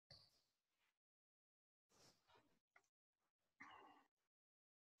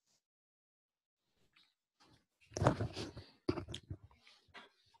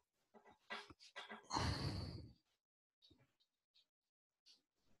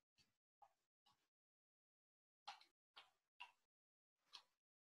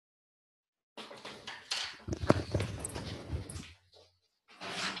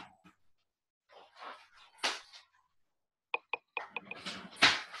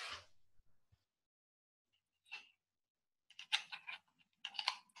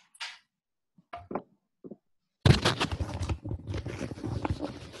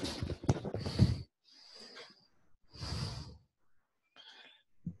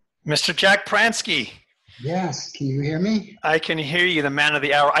Mr. Jack Pransky, Yes, can you hear me? I can hear you, the man of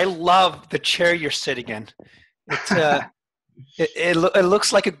the hour. I love the chair you're sitting in. It it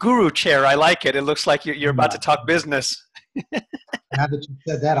looks like a guru chair. I like it. It looks like you're about to No. talk business. Now that you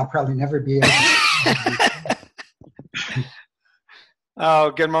said that, I'll probably never be able to.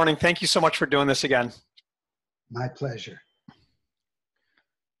 Oh, good morning. Thank you so much for doing this again. My pleasure.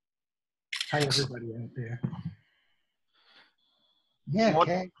 Hi, everybody out there. Yeah, What-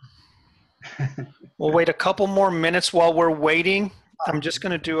 okay. We'll wait a couple more minutes while we're waiting. I'm just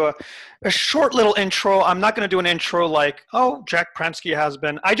going to do a short little intro. I'm not going to do an intro like, oh, Jack Pransky has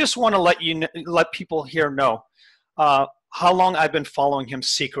been. I just want to let people here know how long I've been following him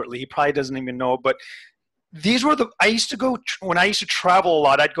secretly. He probably doesn't even know, but these were I used to go, when I used to travel a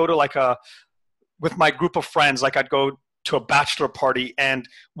lot, I'd go to with my group of friends, like I'd go to a bachelor party, and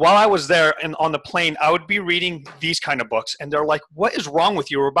while I was there and on the plane, I would be reading these kind of books, and they're like, what is wrong with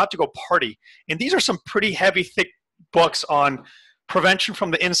you? We're about to go party. And these are some pretty heavy, thick books on Prevention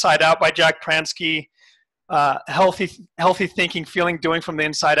from the Inside Out by Jack Pransky, Healthy Thinking, Feeling, Doing from the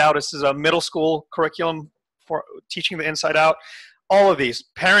Inside Out. This is a middle school curriculum for teaching the inside out. All of these.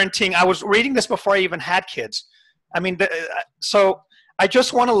 Parenting. I was reading this before I even had kids. I mean, so I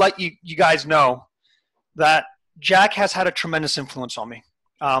just want to let you guys know that Jack has had a tremendous influence on me.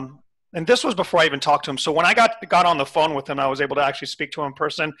 And this was before I even talked to him. So when I got on the phone with him, I was able to actually speak to him in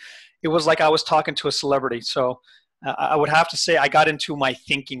person. It was like I was talking to a celebrity. So I would have to say I got into my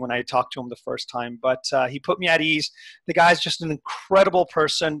thinking when I talked to him the first time. But he put me at ease. The guy's just an incredible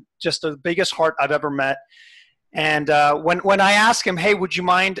person, just the biggest heart I've ever met. And when I ask him, hey, would you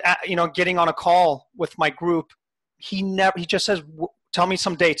mind getting on a call with my group, he just says, tell me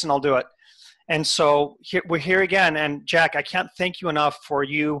some dates and I'll do it. And so we're here again. And Jack, I can't thank you enough for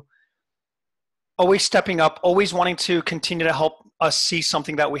you always stepping up, always wanting to continue to help us see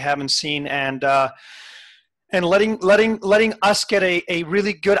something that we haven't seen, and letting us get a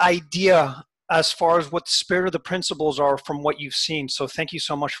really good idea as far as what the spirit of the principles are from what you've seen. So thank you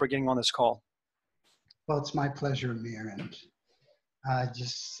so much for getting on this call. Well, it's my pleasure, Amir. And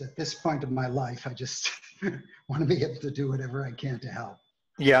just at this point of my life, I just want to be able to do whatever I can to help.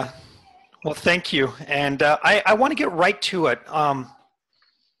 Yeah. Well, thank you. And I want to get right to it. I'm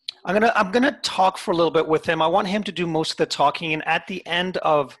gonna talk for a little bit with him. I want him to do most of the talking, and at the end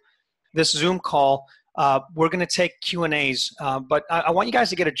of this Zoom call, we're going to take Q&As. But I want you guys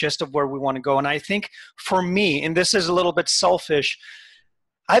to get a gist of where we want to go. And I think for me, and this is a little bit selfish,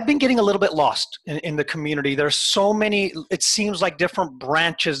 I've been getting a little bit lost in the community. There's so many, it seems like, different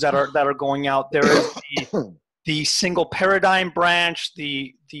branches that are going out. There is the single paradigm branch,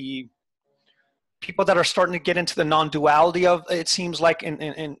 the people that are starting to get into the non-duality of, it seems like,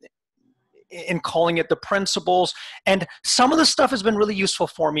 in calling it the principles. And some of the stuff has been really useful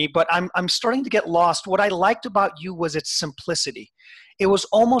for me, but I'm starting to get lost. What I liked about you was its simplicity. It was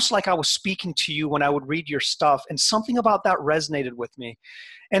almost like I was speaking to you when I would read your stuff, and something about that resonated with me.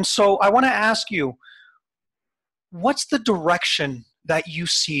 And so I want to ask you, what's the direction that you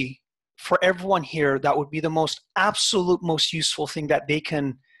see for everyone here that would be the most absolute, most useful thing that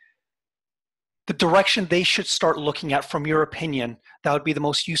the direction they should start looking at, from your opinion, that would be the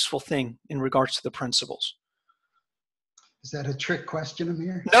most useful thing in regards to the principles? Is that a trick question,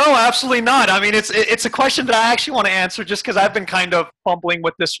 Amir? No, absolutely not. I mean, it's a question that I actually want to answer just because I've been kind of fumbling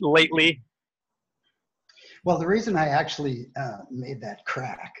with this lately. Well, the reason I actually made that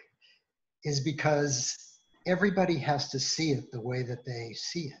crack is because everybody has to see it the way that they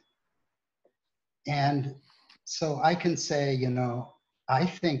see it. And so I can say, I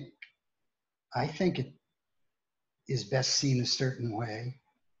think it is best seen a certain way,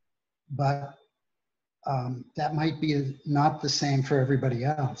 but that might be not the same for everybody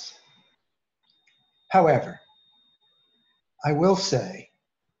else. However, I will say,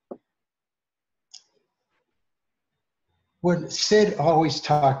 what Sid always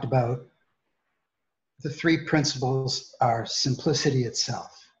talked about, the three principles are simplicity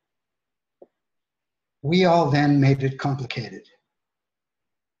itself. We all then made it complicated.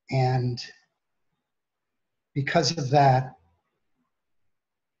 And because of that,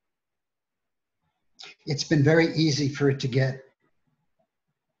 it's been very easy for it to get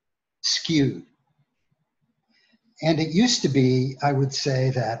skewed. And it used to be, I would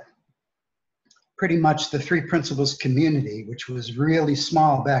say, that pretty much the three principles community, which was really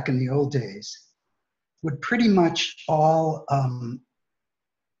small back in the old days, would pretty much all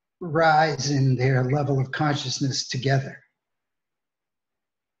rise in their level of consciousness together,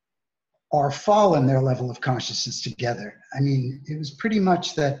 or fall in their level of consciousness together. I mean, it was pretty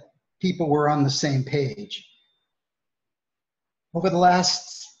much that people were on the same page. Over the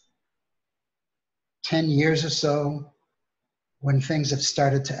last 10 years or so, when things have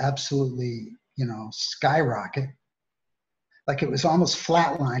started to absolutely, skyrocket, like it was almost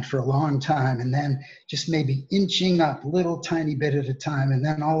flatlined for a long time, and then just maybe inching up little tiny bit at a time. And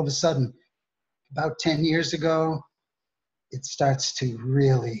then all of a sudden, about 10 years ago, it starts to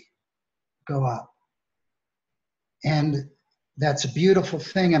really go up. And that's a beautiful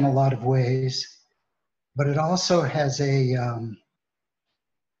thing in a lot of ways, but it also has I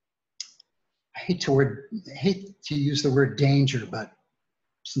hate to use the word danger, but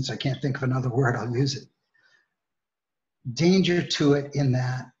since I can't think of another word, I'll use it. Danger to it in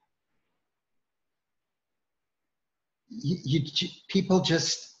that people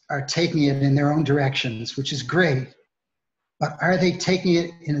just are taking it in their own directions, which is great, but are they taking it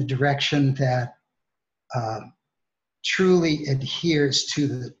in a direction that truly adheres to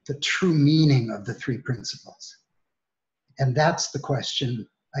the true meaning of the three principles? And that's the question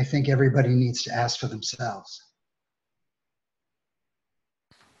I think everybody needs to ask for themselves.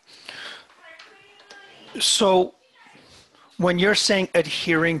 So when you're saying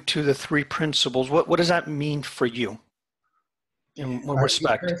adhering to the three principles, what does that mean for you in what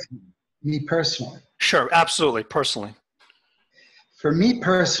respect? Me personally. Sure, absolutely, personally. For me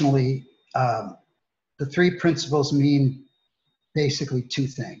personally, the three principles mean basically two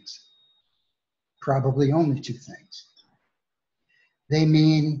things, probably only two things. They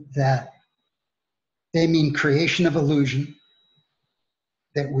mean creation of illusion,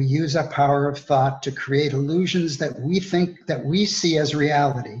 that we use our power of thought to create illusions that we think, that we see as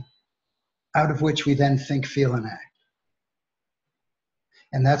reality, out of which we then think, feel, and act.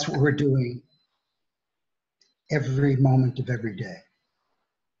 And that's what we're doing every moment of every day.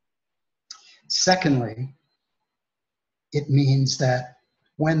 Secondly, it means that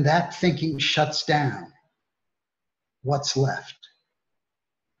when that thinking shuts down, what's left?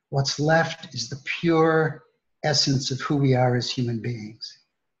 What's left is the pure essence of who we are as human beings,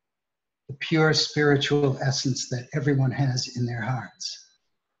 the pure spiritual essence that everyone has in their hearts.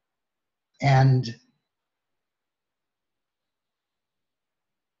 And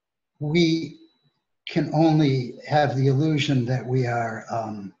we can only have the illusion that we are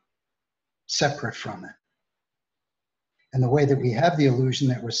separate from it. And the way that we have the illusion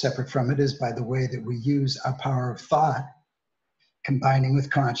that we're separate from it is by the way that we use our power of thought, combining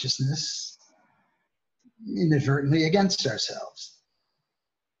with consciousness, inadvertently against ourselves.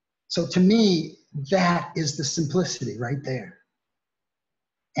 So to me, that is the simplicity right there.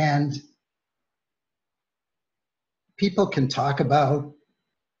 And people can talk about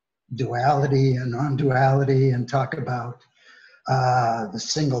duality and non-duality and talk about the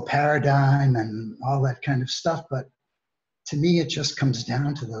single paradigm and all that kind of stuff, but to me, it just comes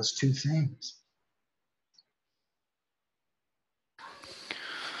down to those two things.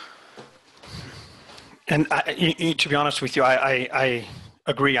 And to be honest with you, I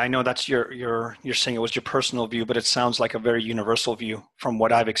agree. I know that's you're saying it was your personal view, but it sounds like a very universal view from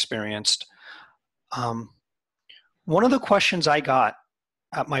what I've experienced. One of the questions I got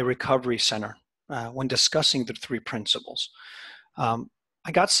at my recovery center when discussing the three principles,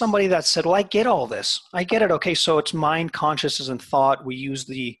 I got somebody that said, well, I get all this. I get it. Okay, so it's mind, consciousness, and thought. We use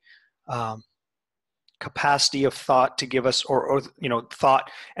the capacity of thought to give us, or thought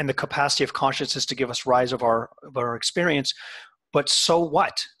and the capacity of consciousness to give us rise of our experience. But so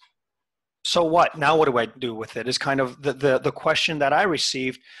what? So what? Now what do I do with it? Is kind of the question that I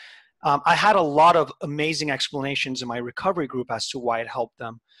received. I had a lot of amazing explanations in my recovery group as to why it helped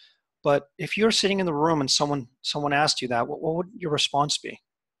them. But if you're sitting in the room and someone asked you that, what would your response be?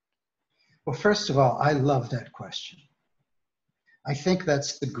 Well, first of all, I love that question. I think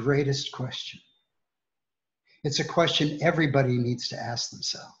that's the greatest question. It's a question everybody needs to ask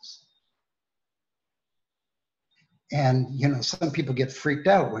themselves. And, some people get freaked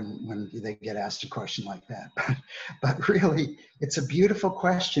out when they get asked a question like that. But really, it's a beautiful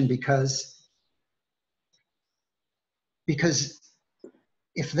question because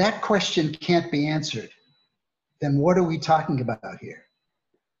if that question can't be answered, then what are we talking about here?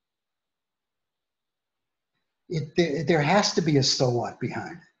 There has to be a so what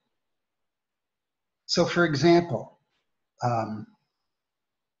behind it. So for example,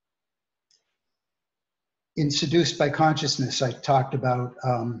 in Seduced by Consciousness, I talked about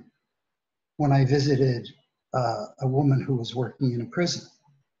when I visited a woman who was working in a prison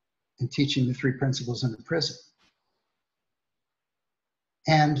and teaching the three principles in the prison.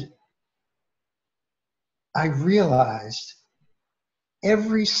 And I realized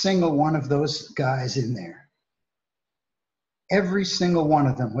every single one of those guys in there, every single one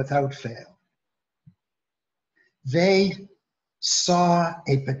of them without fail, they saw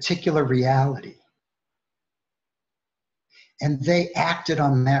a particular reality and they acted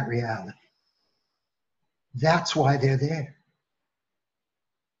on that reality. That's why they're there.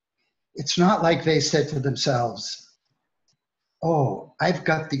 It's not like they said to themselves, oh, I've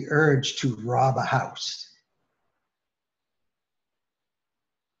got the urge to rob a house.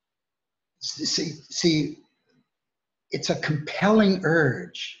 See, it's a compelling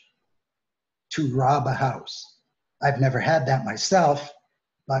urge to rob a house. I've never had that myself,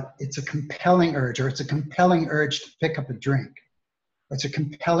 but it's a compelling urge, or it's a compelling urge to pick up a drink. Or it's a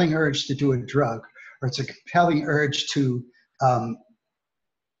compelling urge to do a drug, or it's a compelling urge to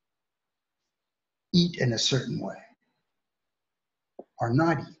eat in a certain way, or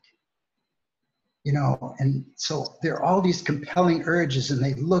not eat. You know, and so there are all these compelling urges, and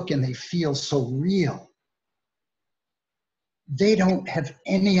they look and they feel so real. They don't have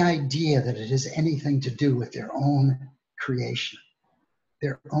any idea that it has anything to do with their own creation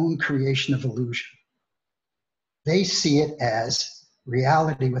of illusion. They see it as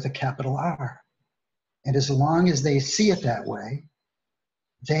reality with a capital R. And as long as they see it that way,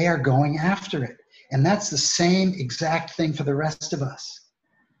 they are going after it. And that's the same exact thing for the rest of us.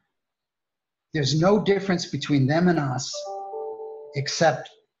 There's no difference between them and us, except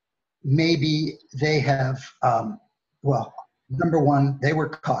maybe they have, well, number one, they were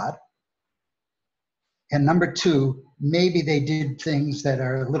caught. And number two, maybe they did things that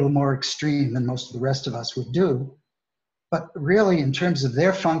are a little more extreme than most of the rest of us would do. But really, in terms of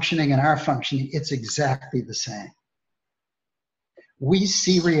their functioning and our functioning, it's exactly the same. We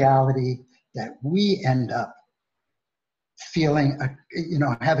see reality that we end up feeling,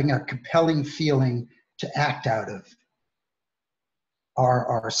 having a compelling feeling to act out of,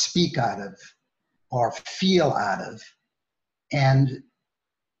 or speak out of, or feel out of. And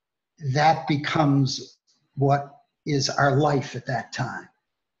that becomes what is our life at that time.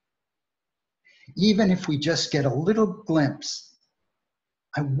 Even if we just get a little glimpse,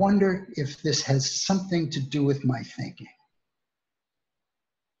 I wonder if this has something to do with my thinking.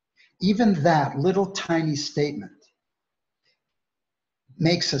 Even that little tiny statement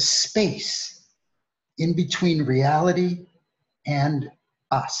makes a space in between reality and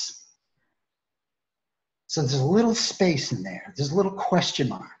us. So there's a little space in there. There's a little question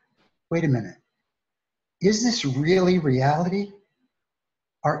mark. Wait a minute. Is this really reality?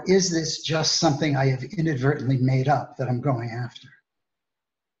 Or is this just something I have inadvertently made up that I'm going after?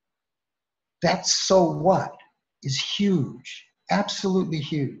 That so what is huge, absolutely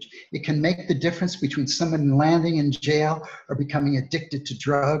huge. It can make the difference between someone landing in jail or becoming addicted to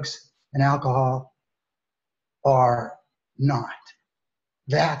drugs and alcohol or not.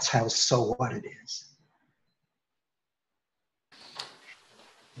 That's how so what it is.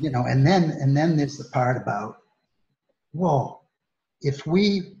 You know, and then there's the part about, whoa, if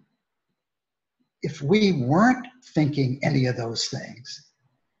we weren't thinking any of those things,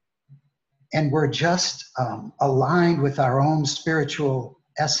 and we're just aligned with our own spiritual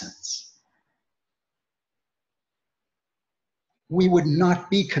essence, we would not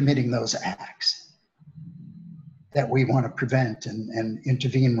be committing those acts that we want to prevent and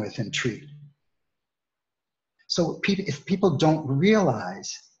intervene with and treat. So if people don't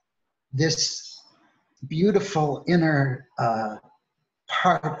realize this beautiful inner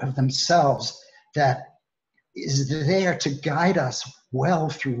part of themselves that is there to guide us well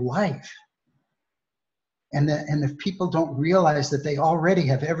through life, and if people don't realize that they already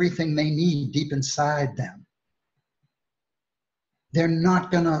have everything they need deep inside them, they're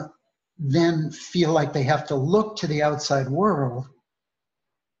not going to then feel like they have to look to the outside world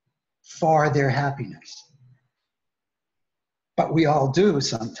for their happiness. But we all do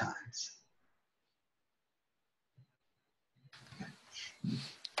sometimes.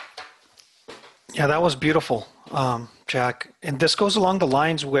 Yeah, that was beautiful, Jack. And this goes along the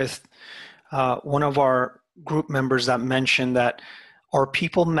lines with one of our group members that mentioned that are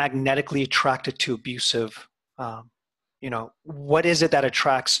people magnetically attracted to abusive? What is it that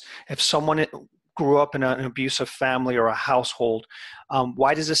attracts? If someone grew up in an abusive family or a household,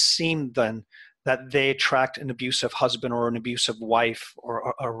 why does it seem then that they attract an abusive husband or an abusive wife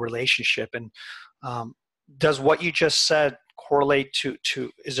or a relationship? And does what you just said correlate to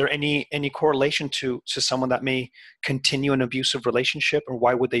is there any correlation to someone that may continue an abusive relationship, or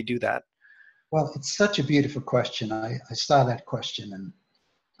why would they do that? Well, it's such a beautiful question. I saw that question and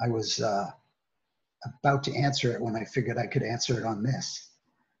I was about to answer it when I figured I could answer it on this.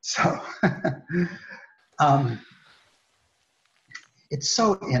 So it's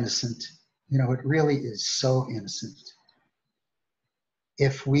so innocent. You know, it really is so innocent.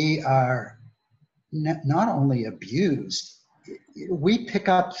 If we are not only abused, we pick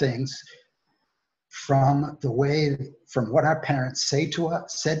up things from from what our parents said to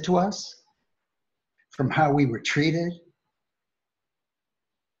us, from how we were treated.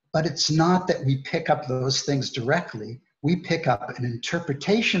 But it's not that we pick up those things directly. We pick up an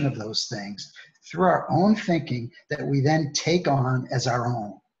interpretation of those things through our own thinking that we then take on as our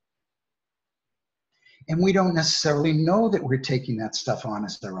own. And we don't necessarily know that we're taking that stuff on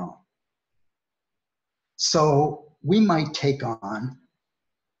as our own. So we might take on,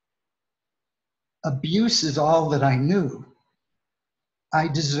 abuse is all that I knew. I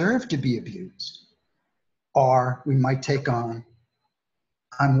deserve to be abused. Or we might take on,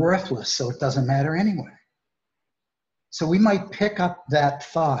 I'm worthless, so it doesn't matter anyway. So we might pick up that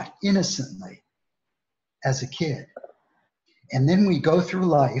thought innocently as a kid. And then we go through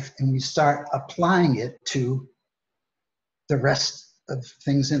life and we start applying it to the rest of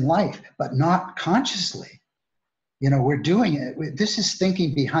things in life, but not consciously. You know, we're doing it. This is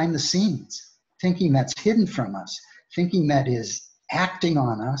thinking behind the scenes, thinking that's hidden from us, thinking that is acting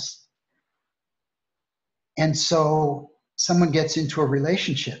on us. And so someone gets into a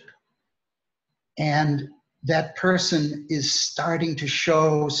relationship and that person is starting to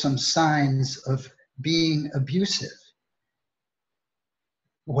show some signs of being abusive.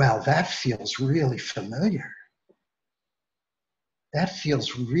 Well, that feels really familiar. That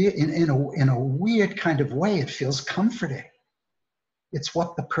feels real in a weird kind of way. It feels comforting. It's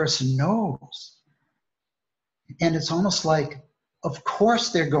what the person knows. And it's almost like, of course,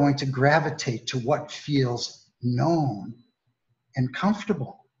 they're going to gravitate to what feels known and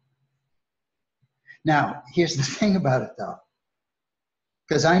comfortable. Now, here's the thing about it, though,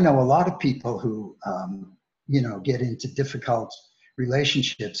 because I know a lot of people who, get into difficult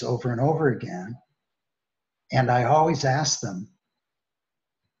relationships over and over again, and I always ask them,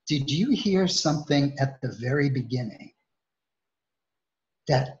 did you hear something at the very beginning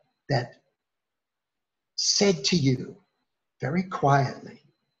that said to you very quietly,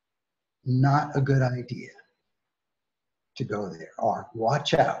 not a good idea to go there, or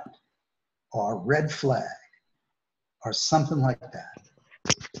watch out, or red flag, or something like that?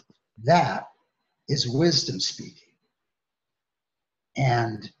 That is wisdom speaking.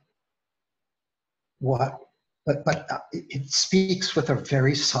 And it speaks with a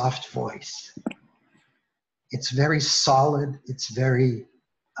very soft voice. It's very solid. It's very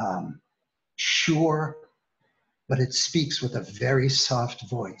sure, but it speaks with a very soft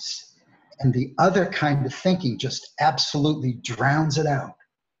voice. And the other kind of thinking just absolutely drowns it out.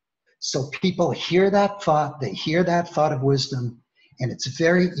 So people hear that thought, they hear that thought of wisdom, and it's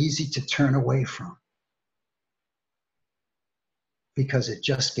very easy to turn away from because it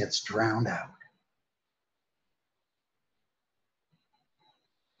just gets drowned out.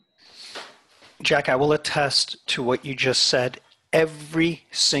 Jack, I will attest to what you just said. Every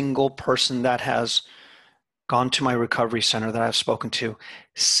single person that has gone to my recovery center that I've spoken to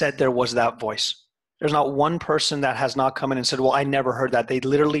said there was that voice. There's not one person that has not come in and said, well, I never heard that. They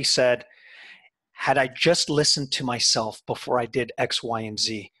literally said, had I just listened to myself before I did X, Y, and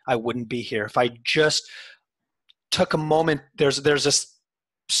Z, I wouldn't be here. If I just took a moment, there's this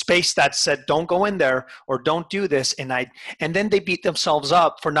space that said, don't go in there or don't do this. And then they beat themselves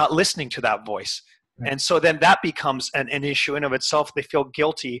up for not listening to that voice. Right. And so then that becomes an issue in of itself. They feel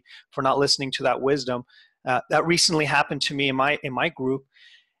guilty for not listening to that wisdom. That recently happened to me in my group.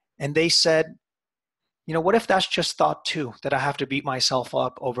 And they said, what if that's just thought too, that I have to beat myself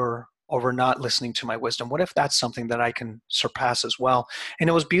up over not listening to my wisdom? What if that's something that I can surpass as well? And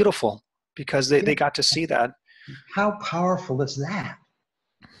it was beautiful because they got to see that. How powerful is that?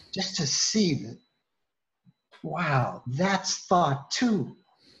 Just to see that, wow, that's thought too.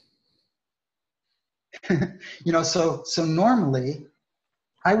 So normally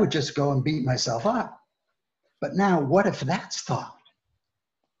I would just go and beat myself up. But now, what if that's thought?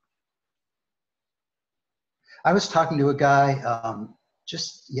 I was talking to a guy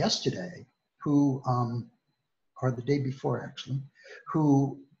just yesterday who, or the day before actually,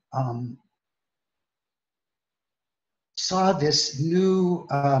 who saw this new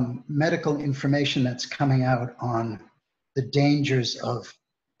medical information that's coming out on the dangers of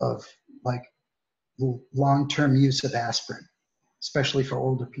like long-term use of aspirin, especially for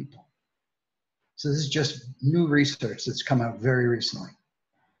older people. So this is just new research that's come out very recently.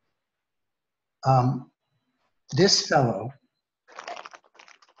 This fellow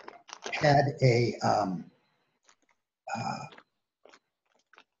had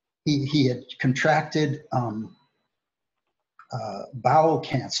he had contracted bowel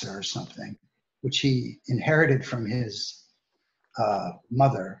cancer or something, which he inherited from his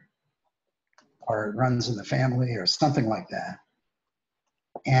mother, or it runs in the family or something like that.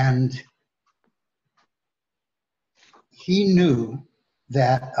 And he knew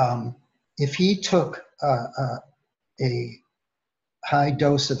that if he took a high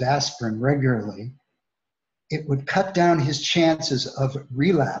dose of aspirin regularly, it would cut down his chances of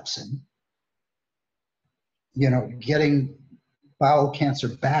relapsing, getting bowel cancer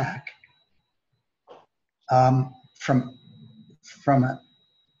back from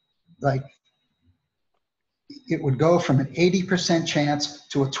like, it would go from an 80% chance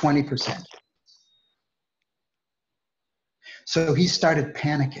to a 20%. So he started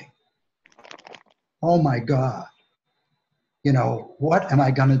panicking. Oh my God, what am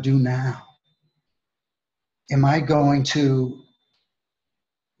I going to do now? Am I going to,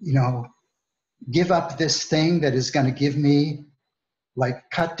 give up this thing that is going to give me, like,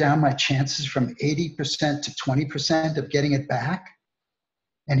 cut down my chances from 80% to 20% of getting it back?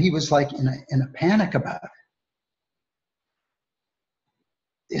 And he was like in a panic about it.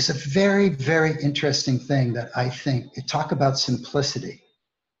 It's a very, very interesting thing that I think, talk about simplicity,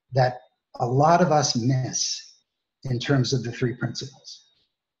 that a lot of us miss in terms of the three principles.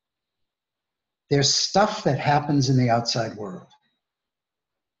 There's stuff that happens in the outside world.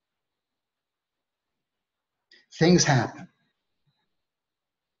 Things happen.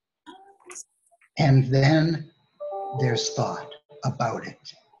 And then there's thought about it.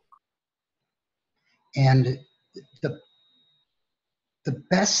 And the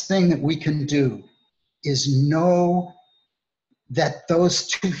best thing that we can do is know that those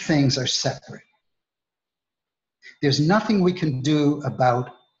two things are separate. There's nothing we can do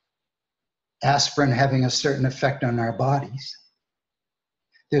about aspirin having a certain effect on our bodies.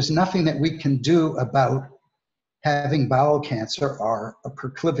 There's nothing that we can do about having bowel cancer or a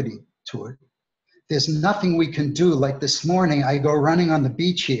proclivity to it. There's nothing we can do. Like this morning, I go running on the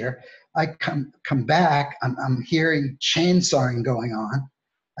beach here. I come back, I'm hearing chainsawing going on.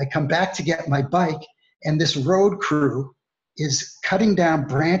 I come back to get my bike, and this road crew is cutting down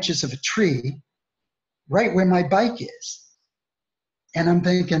branches of a tree right where my bike is. And I'm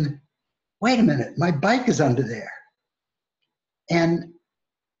thinking, wait a minute, my bike is under there. And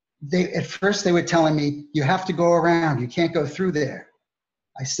at first they were telling me, you have to go around, you can't go through there.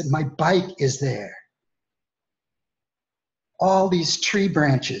 I said, my bike is there. All these tree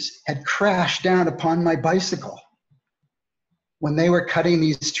branches had crashed down upon my bicycle when they were cutting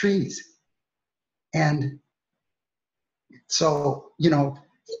these trees. And so,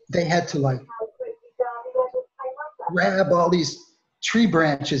 they had to like grab all these tree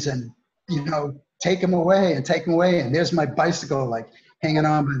branches and, take them away. And there's my bicycle like hanging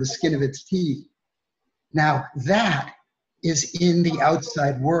on by the skin of its teeth. Now that is in the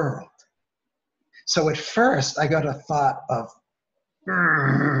outside world. So at first I got a thought of,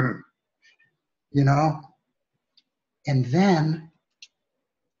 and then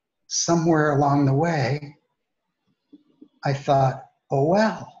somewhere along the way, I thought, oh,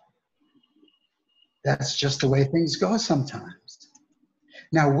 well, that's just the way things go sometimes.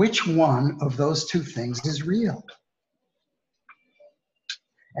 Now, which one of those two things is real?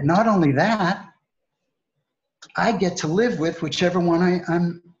 And not only that, I get to live with whichever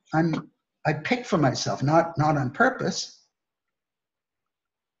one I pick for myself, not on purpose.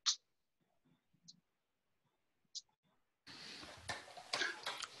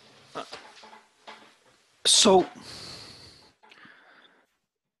 So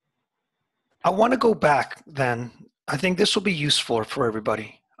I want to go back then. I think this will be useful for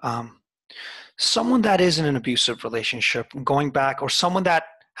everybody. Someone that is in an abusive relationship, going back, or someone that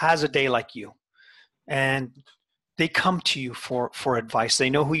has a day like you, and they come to you for advice. They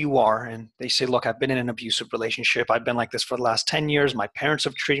know who you are, and they say, look, I've been in an abusive relationship. I've been like this for the last 10 years. My parents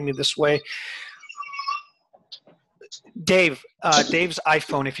have treated me this way. Dave's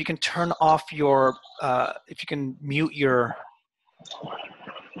iPhone, if you can turn off your, if you can mute your,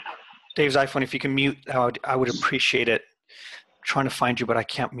 Dave's iPhone, if you can mute, I would appreciate it. I'm trying to find you, but I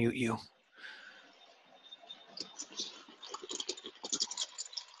can't mute you.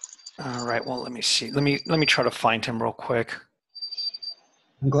 All right, well, let me see. Let me try to find him real quick.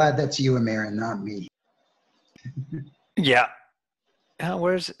 I'm glad that's you, Amir, and not me. Yeah.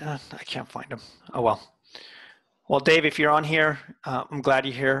 Where's, I can't find him. Oh, well. Well, Dave, if you're on here, I'm glad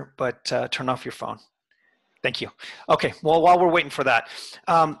you're here, but turn off your phone. Thank you. Okay, well, while we're waiting for that,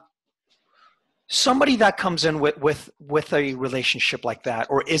 somebody that comes in with a relationship like that,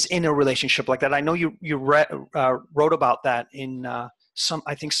 or is in a relationship like that, I know you wrote about that in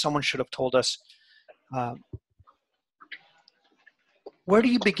I think someone should have told us. Where do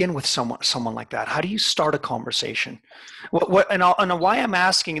you begin with someone like that? How do you start a conversation? And why I'm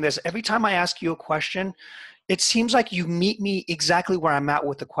asking this, every time I ask you a question, it seems like you meet me exactly where I'm at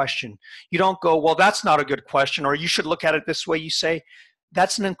with the question. You don't go, well, that's not a good question, or you should look at it this way. You say,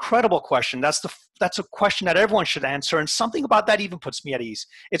 that's an incredible question. That's a question that everyone should answer. And something about that even puts me at ease.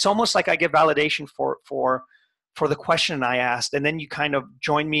 It's almost like I get validation for the question I asked. And then you kind of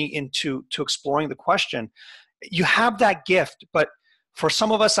join me into exploring the question. You have that gift, but for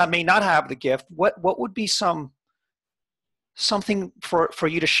some of us that may not have the gift, what would be something for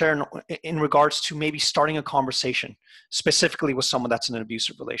you to share in regards to maybe starting a conversation specifically with someone that's in an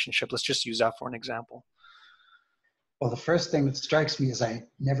abusive relationship? Let's just use that for an example. Well, the first thing that strikes me is I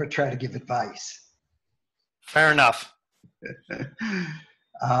never try to give advice. Fair enough.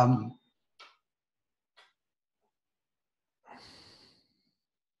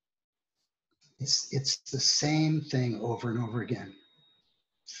 It's the same thing over and over again.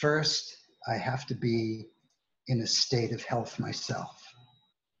 First, I have to be in a state of health myself.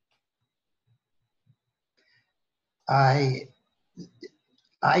 I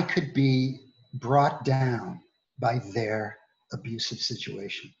could be brought down by their abusive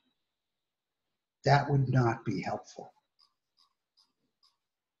situation. That would not be helpful.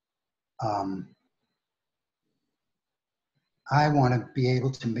 I want to be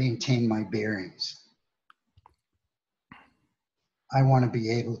able to maintain my bearings. I want to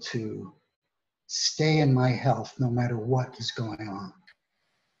be able to stay in my health no matter what is going on.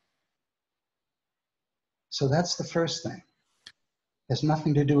 So that's the first thing. It has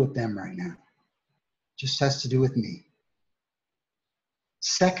nothing to do with them right now. It just has to do with me.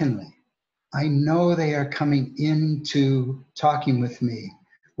 Secondly, I know they are coming into talking with me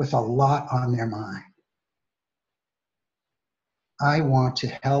with a lot on their mind. I want to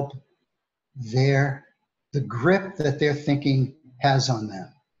help the grip that their thinking has on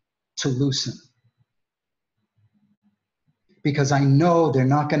them to loosen. Because I know they're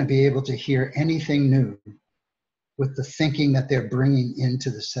not going to be able to hear anything new with the thinking that they're bringing into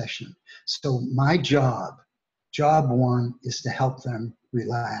the session. So my job one, is to help them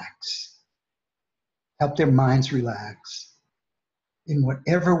relax, help their minds relax in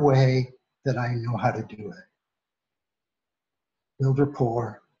whatever way that I know how to do it. Build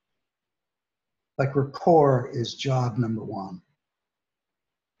rapport. Like rapport is job number one.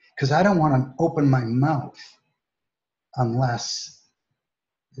 Because I don't want to open my mouth unless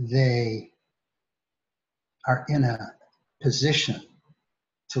they are in a position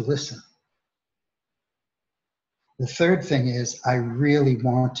to listen. The third thing is I really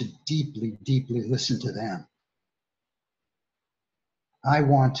want to deeply, deeply listen to them. I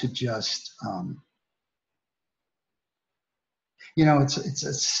want to just, it's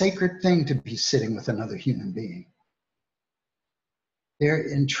a sacred thing to be sitting with another human being. They're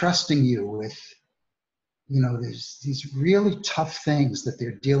entrusting you with, there's these really tough things that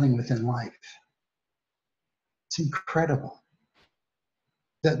they're dealing with in life. It's incredible.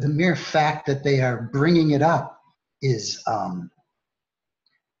 The mere fact that they are bringing it up is,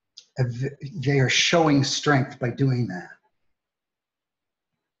 they are showing strength by doing that.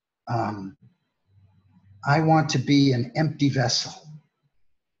 I want to be an empty vessel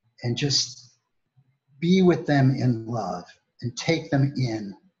and just be with them in love and take them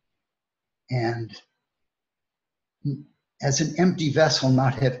in, and as an empty vessel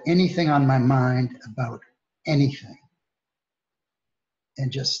not have anything on my mind about anything,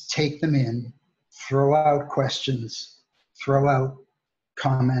 and just take them in, throw out questions, throw out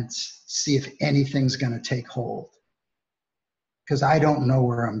comments, see if anything's going to take hold. Because I don't know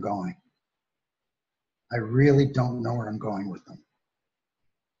where I'm going. I really don't know where I'm going with them.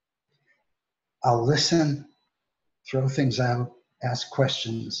 I'll listen, throw things out, ask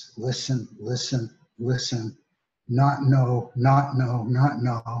questions, listen, not know,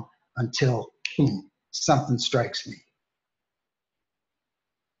 until boom, something strikes me.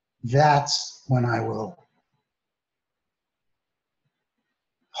 That's when I will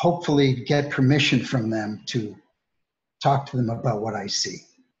hopefully get permission from them to talk to them about what I see.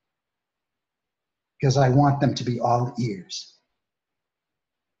 Because I want them to be all ears.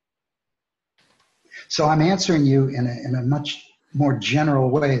 So I'm answering you in a much more general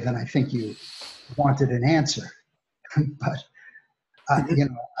way than I think you wanted an answer. But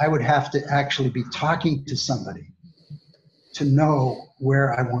I would have to actually be talking to somebody to know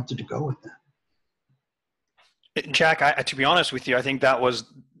where I wanted to go with them. Jack, to be honest with you, I think that was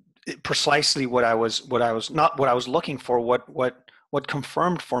precisely what I was looking for. What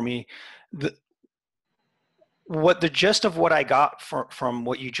confirmed for me the gist of what I got from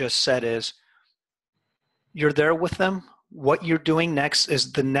what you just said is, you're there with them. What you're doing next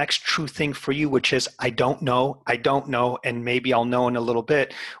is the next true thing for you, which is, I don't know, and maybe I'll know in a little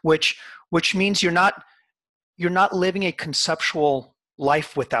bit, which means you're not you're not living a conceptual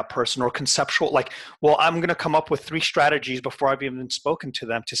life with that person, or conceptual, like, well, I'm going to come up with 3 strategies before I've even spoken to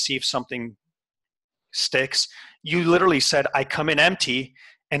them to see if something sticks. You literally said, I come in empty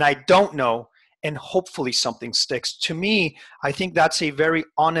and I don't know, and hopefully something sticks. To me, I think that's a very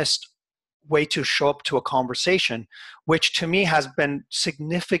honest way to show up to a conversation, which to me has been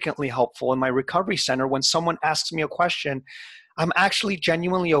significantly helpful in my recovery center. When someone asks me a question, I'm actually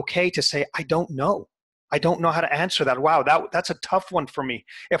genuinely okay to say, I don't know. I don't know how to answer that. Wow, that's a tough one for me.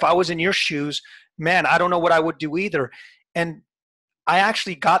 If I was in your shoes, man, I don't know what I would do either. And I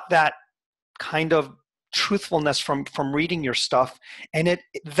actually got that kind of truthfulness from reading your stuff, and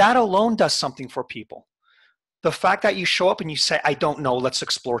that alone does something for people. The fact that you show up and you say, I don't know, let's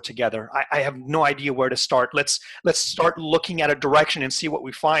explore together. I have no idea where to start. Let's start looking at a direction and see what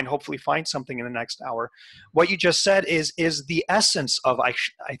we find, hopefully find something in the next hour. What you just said is the essence of, I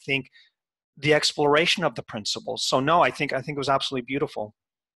think, the exploration of the principles. So no, I think it was absolutely beautiful.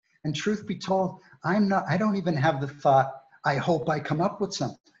 And truth be told, I don't even have the thought, I hope I come up with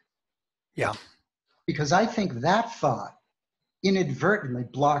something. Yeah. Because I think that thought inadvertently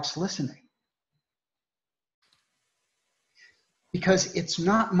blocks listening. Because it's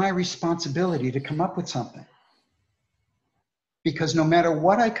not my responsibility to come up with something. Because no matter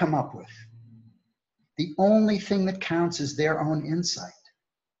what I come up with, the only thing that counts is their own insight.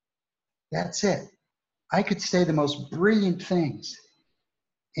 That's it. I could say the most brilliant things,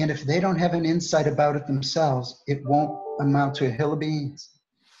 and if they don't have an insight about it themselves, it won't amount to a hill of beans.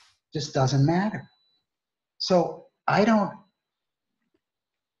 Just doesn't matter. So I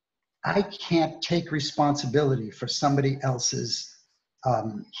can't take responsibility for somebody else's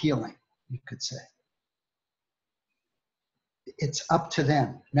healing, you could say. It's up to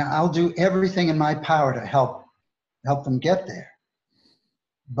them. Now, I'll do everything in my power to help them get there.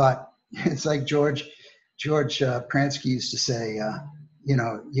 But it's like George Pransky used to say,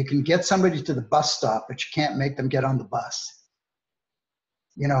 you can get somebody to the bus stop, but you can't make them get on the bus.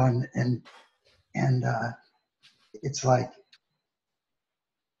 And it's like,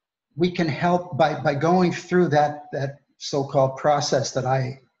 we can help by going through that so-called process that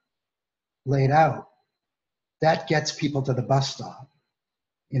I laid out. That gets people to the bus stop.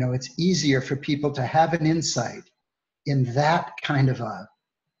 It's easier for people to have an insight in that kind of a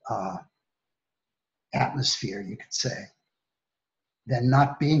atmosphere, you could say, than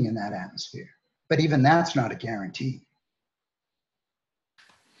not being in that atmosphere. But even that's not a guarantee.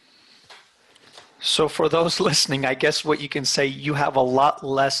 So for those listening, I guess what you can say, you have a lot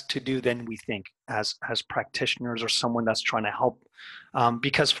less to do than we think as practitioners or someone that's trying to help.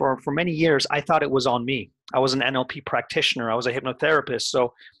 Because for many years, I thought it was on me. I was an NLP practitioner. I was a hypnotherapist.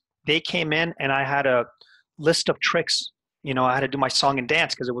 So they came in and I had a list of tricks. I had to do my song and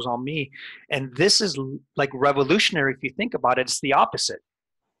dance because it was on me. And this is like revolutionary. If you think about it, it's the opposite.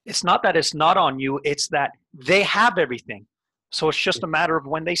 It's not that it's not on you. It's that they have everything. So it's just a matter of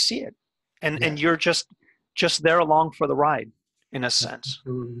when they see it. And you're just there along for the ride, in a sense.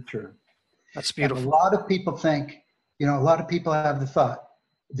 Absolutely true. That's beautiful. And a lot of people think, a lot of people have the thought,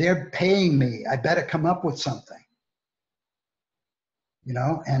 they're paying me, I better come up with something.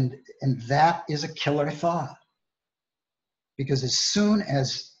 And that is a killer thought. Because as soon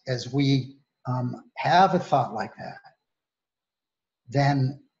as we have a thought like that,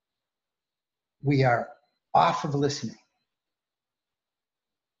 then we are off of listening.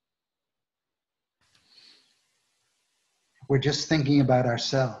 We're just thinking about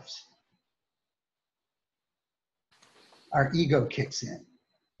ourselves. Our ego kicks in.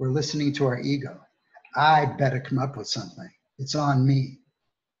 We're listening to our ego. I better come up with something. It's on me.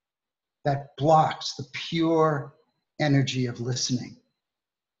 That blocks the pure energy of listening.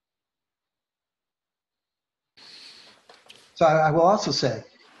 So I will also say,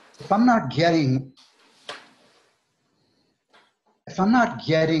 if I'm not getting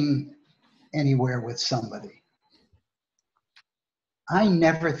anywhere with somebody, I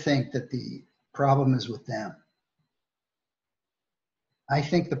never think that the problem is with them. I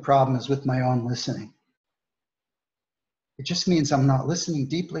think the problem is with my own listening. It just means I'm not listening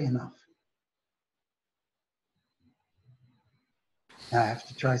deeply enough. And I have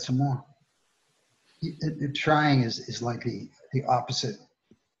to try some more. Trying is like the opposite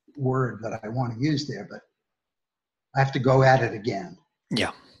word that I want to use there, but I have to go at it again.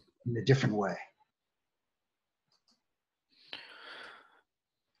 Yeah. In a different way.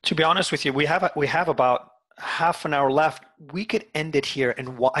 To be honest with you, we have about half an hour left. We could end it here,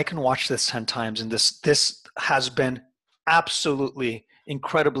 and I can watch this 10 times. And this has been absolutely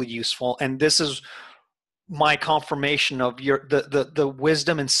incredibly useful. And this is my confirmation of the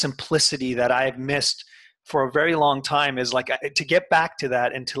wisdom and simplicity that I've missed for a very long time is like to get back to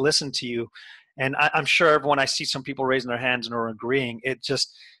that and to listen to you. And I'm sure when I see some people raising their hands and are agreeing, it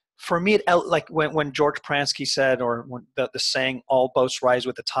just, for me, like when George Pransky said, or when the saying, all boats rise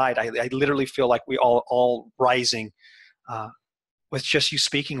with the tide, I literally feel like we all rising with just you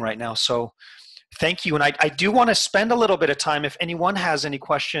speaking right now. So thank you. And I do want to spend a little bit of time, if anyone has any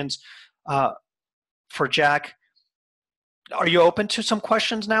questions for Jack. Are you open to some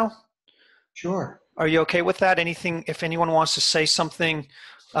questions now? Sure. Are you okay with that? Anything, if anyone wants to say something,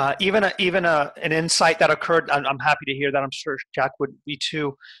 even an insight that occurred, I'm happy to hear that. I'm sure Jack would be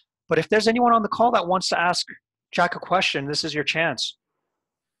too. But if there's anyone on the call that wants to ask Jack a question, this is your chance.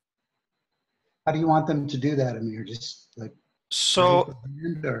 How do you want them to do that, Amir? Just like, so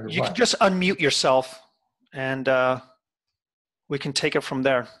you can just unmute yourself, and we can take it from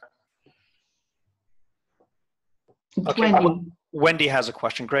there. Okay. Wendy. Wendy has a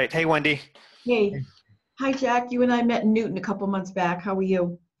question. Great. Hey, Wendy. Hey. Hi, Jack. You and I met in Newton a couple months back. How are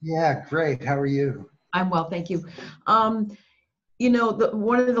you? Yeah, great. How are you? I'm well, thank you. You know,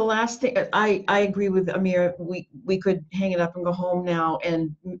 one of the last things, I agree with Amir. We could hang it up and go home now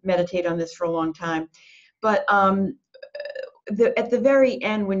and meditate on this for a long time. But at the very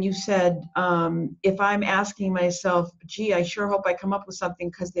end, when you said, if I'm asking myself, gee, I sure hope I come up with something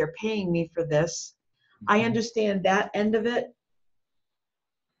because they're paying me for this, I understand that end of it.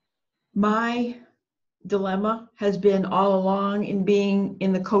 My dilemma has been all along in being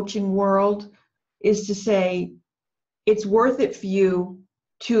in the coaching world is to say, it's worth it for you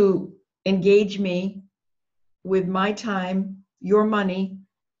to engage me with my time, your money,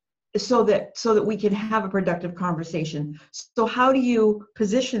 so that we can have a productive conversation. So how do you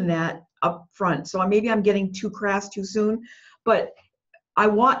position that up front? So maybe I'm getting too crass too soon, but I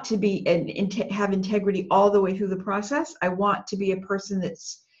want to be and have integrity all the way through the process. I want to be a person that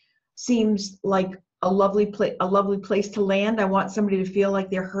seems like a lovely place to land. I want somebody to feel like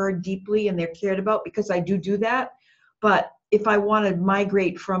they're heard deeply and they're cared about, because I do that. But if I want to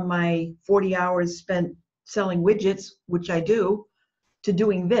migrate from my 40 hours spent selling widgets, which I do, to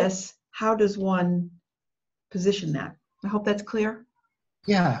doing this, how does one position that? I hope that's clear.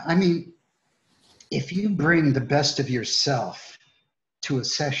 Yeah, I mean, if you bring the best of yourself to a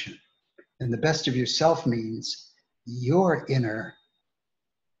session, and the best of yourself means your inner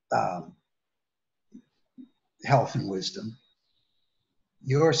health and wisdom,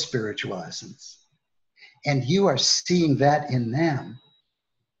 your spiritual essence, and you are seeing that in them,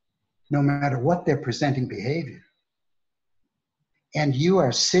 no matter what their presenting behavior, and you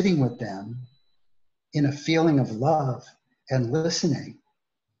are sitting with them in a feeling of love and listening,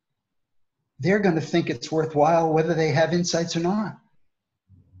 they're going to think it's worthwhile whether they have insights or not.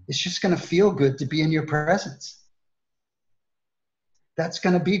 It's just going to feel good to be in your presence. That's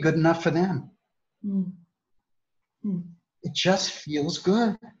going to be good enough for them. Mm. Mm. It just feels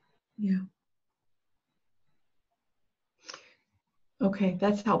good. Yeah. Okay,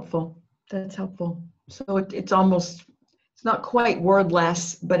 that's helpful. That's helpful. So it's almost, it's not quite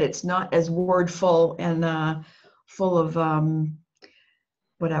wordless, but it's not as wordful and full of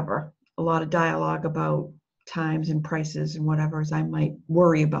whatever, a lot of dialogue about times and prices and whatever as I might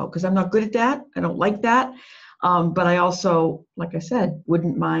worry about, because I'm not good at that. I don't like that. But I also, like I said,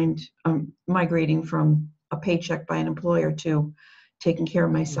 wouldn't mind migrating from a paycheck by an employer to taking care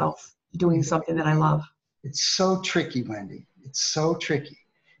of myself, doing something that I love. It's so tricky, Wendy. It's so tricky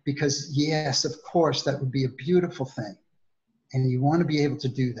because, yes, of course, that would be a beautiful thing. And you want to be able to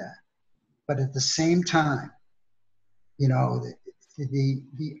do that. But at the same time, you know,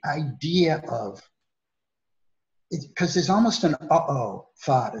 the idea of, because there's almost an uh-oh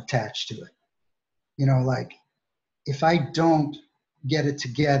thought attached to it. You know, like, if I don't get it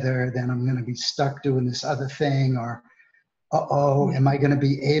together, then I'm going to be stuck doing this other thing, or, uh-oh, am I going to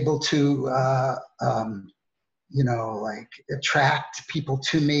be able to, you know, like attract people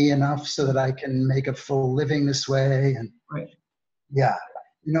to me enough so that I can make a full living this way? And right. Yeah,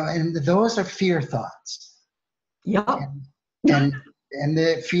 you know, and those are fear thoughts. Yeah. And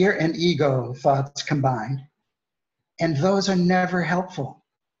the fear and ego thoughts combined, and those are never helpful.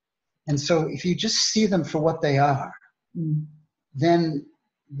 And so if you just see them for what they are, then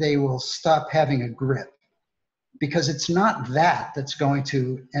they will stop having a grip, because it's not that that's going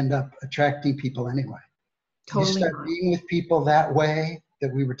to end up attracting people anyway. Totally. You start being with people that way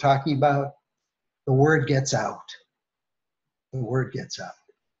that we were talking about, the word gets out. The word gets out.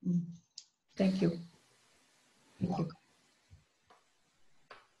 Thank you. Thank you.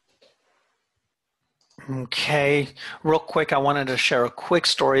 Okay, real quick, I wanted to share a quick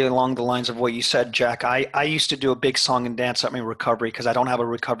story along the lines of what you said, Jack. I used to do a big song and dance at my recovery because I don't have a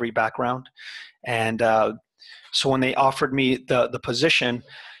recovery background. And so when they offered me the position,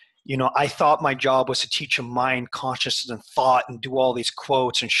 you know, I thought my job was to teach them mind, consciousness, and thought, and do all these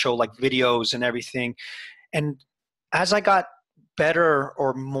quotes and show like videos and everything. And as I got better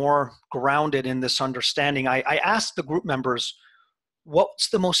or more grounded in this understanding, I asked the group members, what's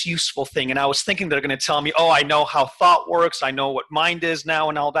the most useful thing? And I was thinking they're going to tell me, oh, I know how thought works. I know what mind is now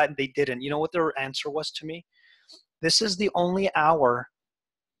and all that. And they didn't. You know what their answer was to me? This is the only hour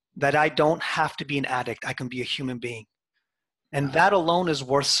that I don't have to be an addict. I can be a human being. And that alone is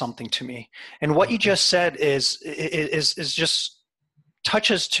worth something to me. And what you just said is just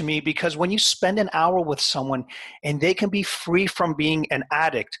touches to me, because when you spend an hour with someone and they can be free from being an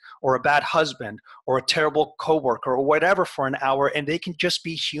addict or a bad husband or a terrible coworker or whatever for an hour, and they can just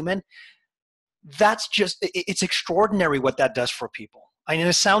be human, that's just, it's extraordinary what that does for people. I mean,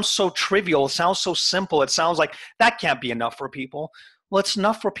 it sounds so trivial. It sounds so simple. It sounds like that can't be enough for people. Well, it's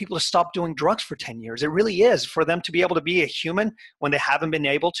enough for people to stop doing drugs for 10 years. It really is, for them to be able to be a human when they haven't been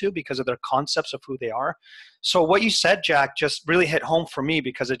able to because of their concepts of who they are. So what you said, Jack, just really hit home for me,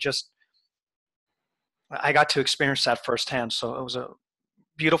 because I got to experience that firsthand. So it was a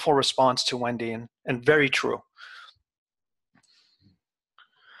beautiful response to Wendy, and very true.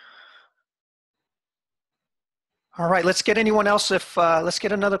 All right, let's get anyone else. Let's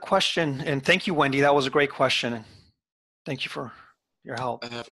get another question. And thank you, Wendy. That was a great question. And thank you for your help. I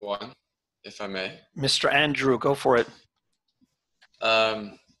have one, if I may. Mr. Andrew, go for it.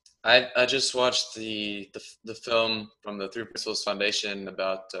 I just watched the film from the Three Principles Foundation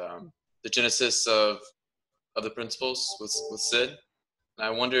about the genesis of the principles with Sid. And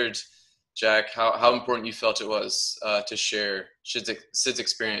I wondered, Jack, how important you felt it was to share Sid's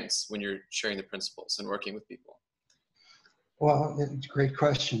experience when you're sharing the principles and working with people. Well, it's a great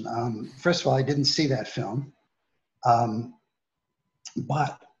question. First of all, I didn't see that film,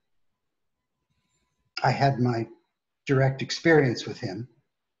 but I had my direct experience with him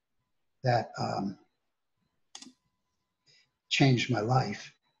that changed my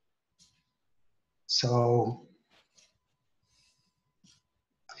life. So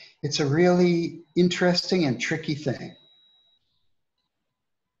it's a really interesting and tricky thing.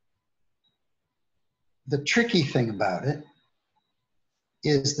 The tricky thing about it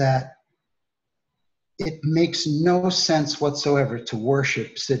is that it makes no sense whatsoever to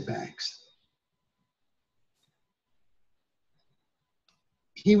worship Sid Banks.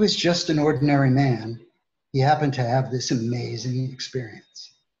 He was just an ordinary man. He happened to have this amazing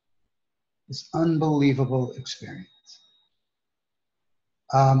experience, this unbelievable experience.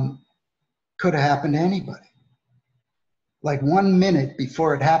 Could have happened to anybody. Like 1 minute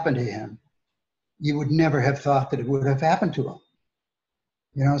before it happened to him, you would never have thought that it would have happened to him.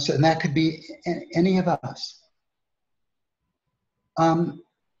 You know, so, and that could be any of us.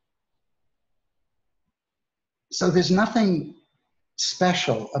 So there's nothing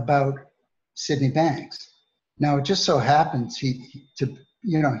special about Sydney Banks. Now, it just so happens he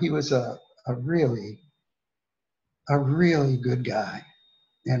was a really good guy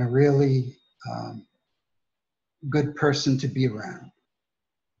and a really good person to be around.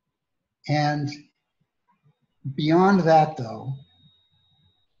 And beyond that, though,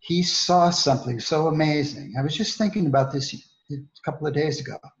 he saw something so amazing. I was just thinking about this a couple of days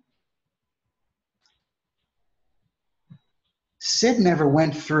ago. Sid never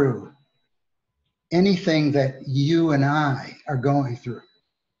went through anything that you and I are going through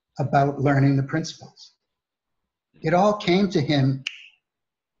about learning the principles. It all came to him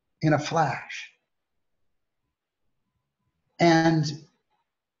in a flash. And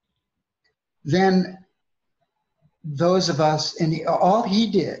then those of us, and all he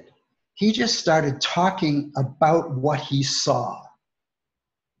did, he just started talking about what he saw.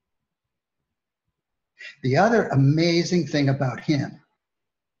 The other amazing thing about him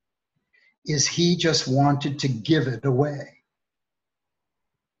is he just wanted to give it away.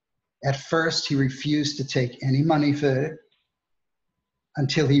 At first, he refused to take any money for it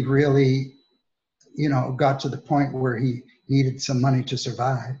until he really, got to the point where he needed some money to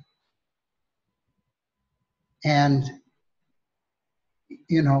survive. And,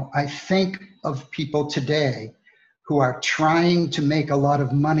 I think of people today who are trying to make a lot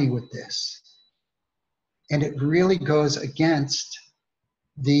of money with this. And it really goes against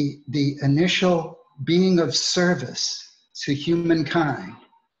the initial being of service to humankind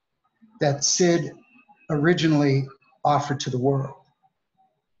that Sid originally offered to the world.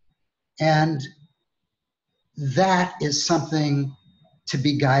 And that is something to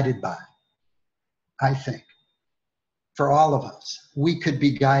be guided by, I think. For all of us, we could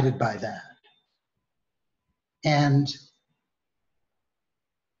be guided by that. And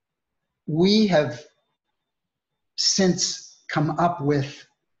we have since come up with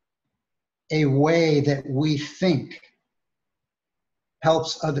a way that we think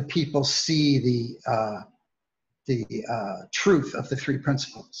helps other people see the truth of the three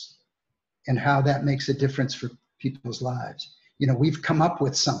principles and how that makes a difference for people's lives. You know, we've come up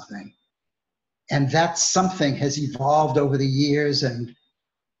with something, and that something has evolved over the years, and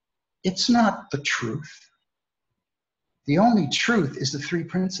it's not the truth. The only truth is the three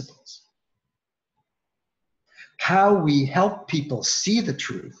principles. How we help people see the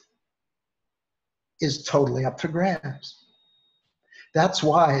truth is totally up for grabs. That's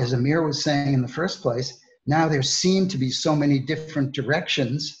why, as Amir was saying in the first place, now there seem to be so many different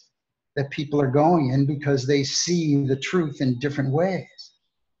directions that people are going in because they see the truth in different ways.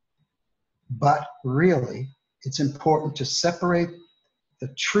 But really, it's important to separate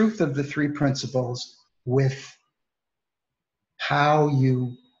the truth of the three principles with how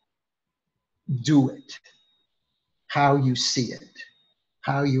you do it, how you see it,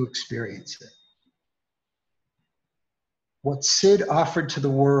 how you experience it. What Sid offered to the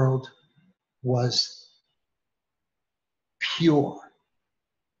world was pure.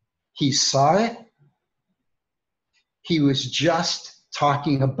 He saw it. He was just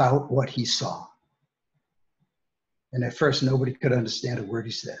talking about what he saw. And at first, nobody could understand a word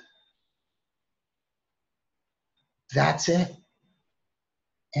he said. That's it.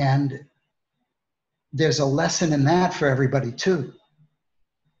 And there's a lesson in that for everybody too.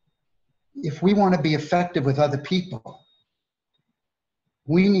 If we want to be effective with other people,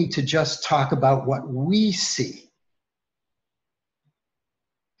 we need to just talk about what we see.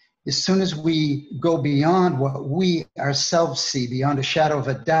 As soon as we go beyond what we ourselves see, beyond a shadow of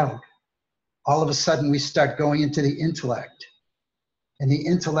a doubt, all of a sudden we start going into the intellect. And the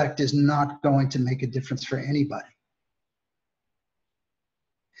intellect is not going to make a difference for anybody.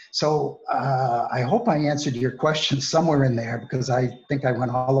 So I hope I answered your question somewhere in there, because I think I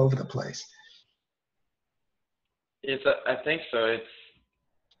went all over the place. Yes, I think so.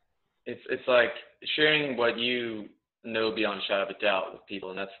 It's like sharing what you know beyond a shadow of a doubt with people,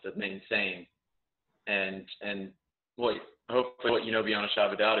 and that's the main thing. And hopefully what you know beyond a shadow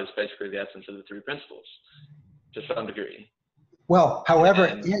of a doubt is basically the essence of the three principles, to some degree. Well, however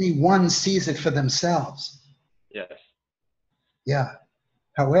anyone sees it for themselves. Yes. Yeah.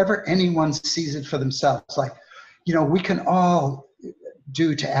 However anyone sees it for themselves. Like, you know, we can all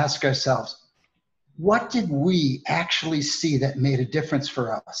do to ask ourselves, what did we actually see that made a difference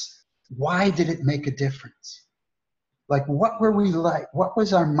for us? Why did it make a difference? Like, what were we like? What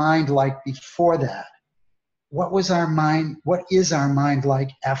was our mind like before that? What is our mind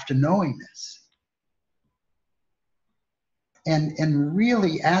like after knowing this? And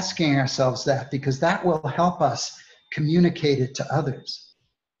really asking ourselves that, because that will help us communicate it to others.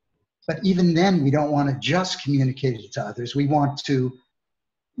 But even then, we don't want to just communicate it to others. We want to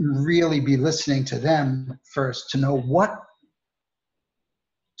really be listening to them first to know what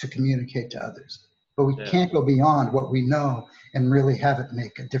to communicate to others. But we can't go beyond what we know and really have it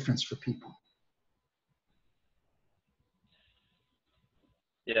make a difference for people.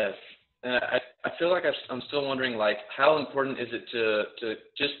 Yes. And I feel like I'm still wondering, like, how important is it to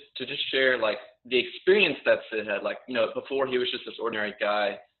just share, like, the experience that Sid had, like, you know, before he was just this ordinary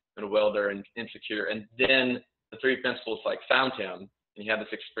guy and a welder and insecure, and then the three principles, like, found him, and he had this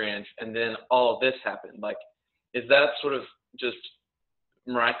experience, and then all of this happened. Like, is that sort of just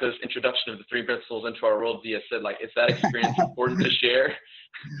miraculous introduction of the three principles into our world via Sid? Like, is that experience important to share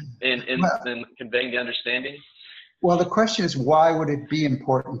in conveying the understanding? Well, the question is, why would it be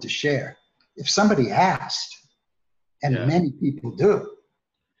important to share? If somebody asked, and many people do,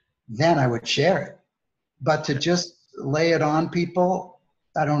 then I would share it. But to just lay it on people,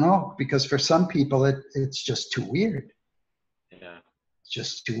 I don't know, because for some people it's just too weird. Yeah. It's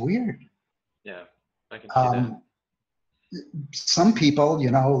just too weird. Yeah, I can see that. Some people,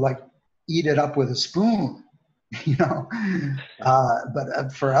 you know, like eat it up with a spoon, you know,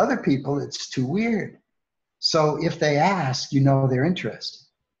 but for other people, it's too weird. So if they ask, you know, they're interested.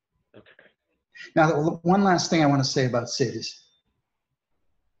 Okay. Now, one last thing I want to say about Sid is,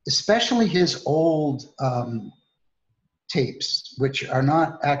 especially his old tapes, which are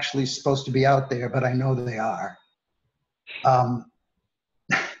not actually supposed to be out there, but I know they are.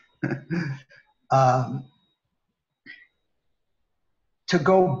 To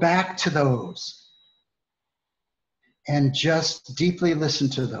go back to those and just deeply listen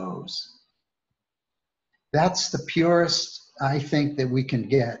to those, that's the purest, I think, that we can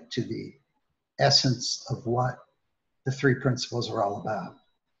get to the essence of what the three principles are all about.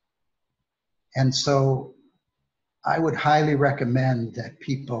 And so I would highly recommend that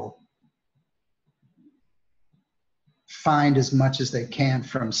people find as much as they can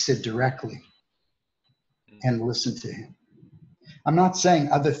from Sid directly and listen to him. I'm not saying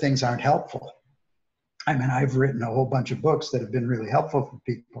other things aren't helpful. I mean, I've written a whole bunch of books that have been really helpful for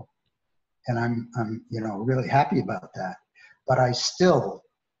people, and I'm you know, really happy about that. But I still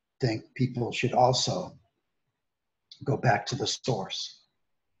think people should also go back to the source.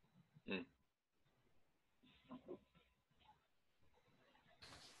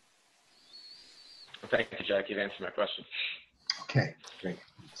 Thank you, Jack. You've answered my question. Okay, great.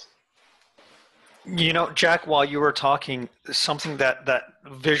 You know, Jack, while you were talking, something that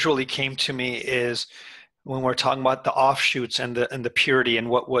visually came to me is when we're talking about the offshoots and the purity and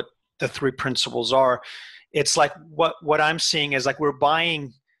what the three principles are. It's like what I'm seeing is like we're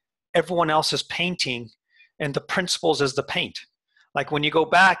buying everyone else's painting, and the principles is the paint. Like when you go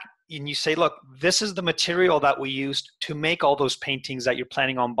back and you say, look, this is the material that we used to make all those paintings that you're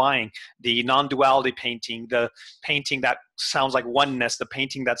planning on buying. The non-duality painting, the painting that sounds like oneness, the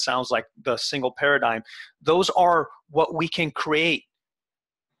painting that sounds like the single paradigm. Those are what we can create.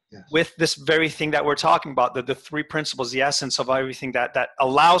 Yes. With this very thing that we're talking about, the three principles, the essence of everything that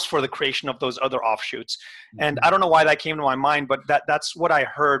allows for the creation of those other offshoots. Mm-hmm. And I don't know why that came to my mind, but that's what I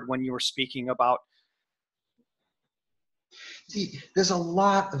heard when you were speaking about. See, there's a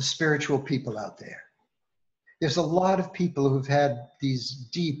lot of spiritual people out there. There's a lot of people who've had these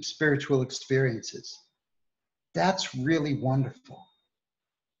deep spiritual experiences. That's really wonderful.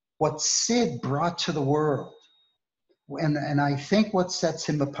 What Sid brought to the world, and I think what sets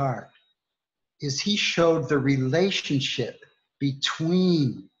him apart, is he showed the relationship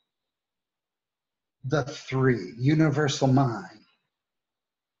between the three: universal mind,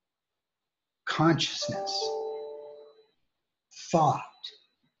 consciousness, thought.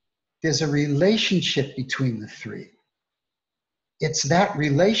 There's a relationship between the three. It's that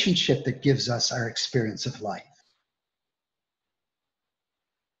relationship that gives us our experience of life.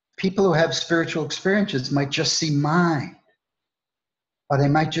 People who have spiritual experiences might just see mind, or they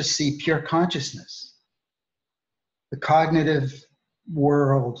might just see pure consciousness. The cognitive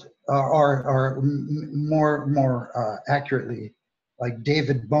world, or more accurately, like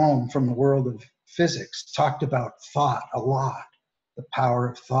David Bohm from the world of physics talked about thought a lot, the power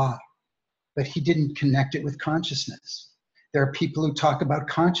of thought, but he didn't connect it with consciousness. There are people who talk about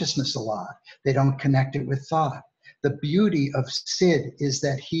consciousness a lot. They don't connect it with thought. The beauty of Sid is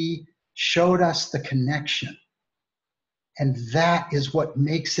that he showed us the connection. And that is what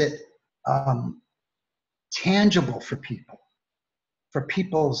makes it tangible for people, for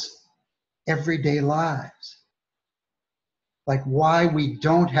people's everyday lives. Like why we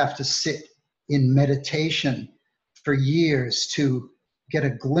don't have to sit in meditation for years to get a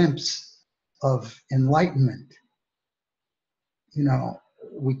glimpse of enlightenment. You know,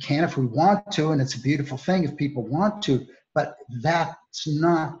 we can if we want to, and it's a beautiful thing if people want to, but that's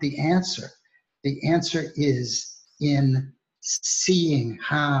not the answer. The answer is in seeing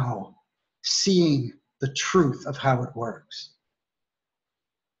the truth of how it works.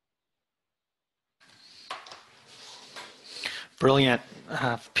 Brilliant.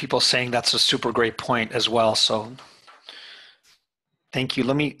 People saying that's a super great point as well. So thank you.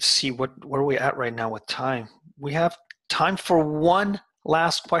 Let me see where are we at right now with time. We have time for one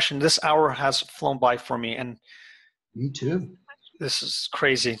last question. This hour has flown by for me, and me too. This is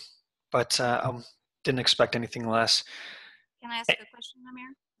crazy, but didn't expect anything less. Can I ask a question,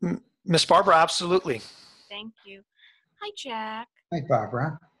 Amir? Miss Barbara, absolutely. Thank you. Hi, Jack. Hi,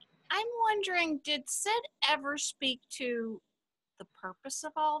 Barbara. I'm wondering, did Sid ever speak to the purpose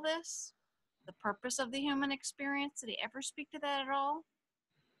of all this? The purpose of the human experience? Did he ever speak to that at all?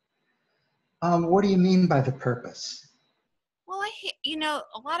 What do you mean by the purpose? Well,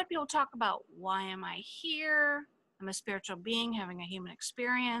 a lot of people talk about, why am I here? I'm a spiritual being having a human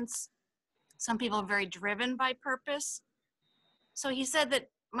experience. Some people are very driven by purpose. So he said that,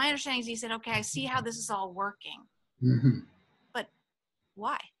 my understanding is he said, okay, I see how this is all working. Mm-hmm. But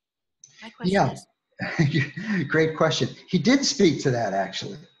why? My question is. Great question. He did speak to that,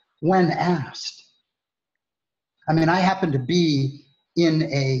 actually, when asked. I mean, I happened to be in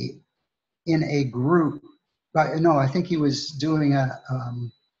a group, but no, I think he was doing a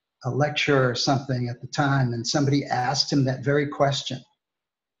lecture or something at the time, and somebody asked him that very question.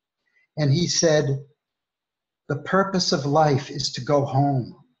 And he said, the purpose of life is to go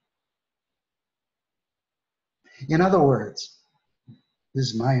home. In other words, this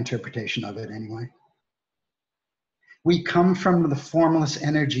is my interpretation of it anyway, we come from the formless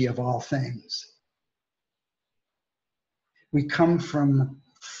energy of all things. We come from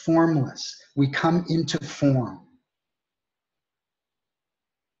formless. We come into form.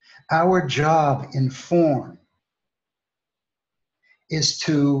 Our job in form is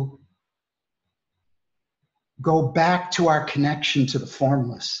to go back to our connection to the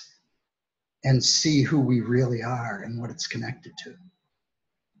formless and see who we really are and what it's connected to.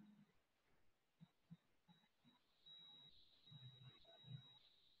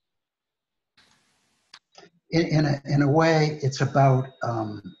 In a way, it's about,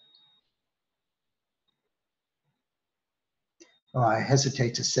 I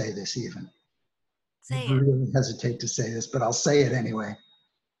hesitate to say this even. Say I it. really hesitate to say this, but I'll say it anyway.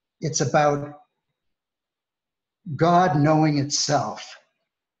 It's about God knowing itself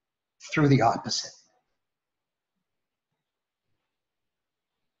through the opposite.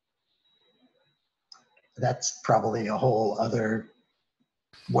 That's probably a whole other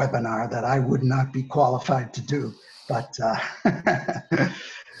webinar that I would not be qualified to do, but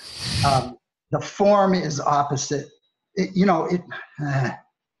the form is opposite. It's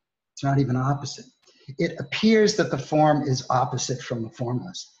not even opposite. It appears that the form is opposite from the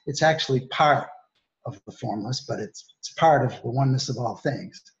formless. It's actually part of the formless, but it's part of the oneness of all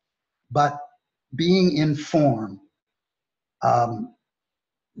things. But being in form,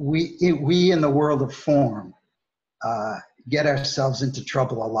 we in the world of form get ourselves into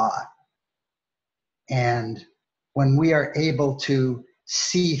trouble a lot. And when we are able to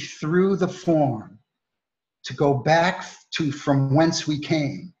see through the form, to go back to from whence we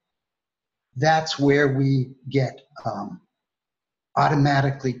came, that's where we get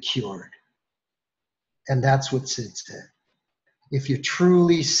automatically cured. And that's what Sid said. If you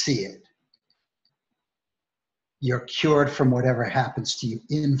truly see it, you're cured from whatever happens to you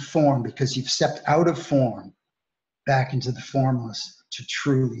in form, because you've stepped out of form back into the formless to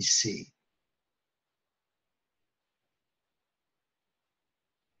truly see.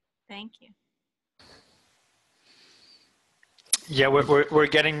 Thank you. Yeah, we're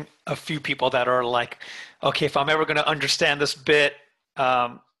getting a few people that are like, okay, if I'm ever going to understand this bit,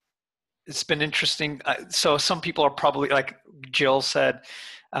 it's been interesting. So some people are probably, like Jill said,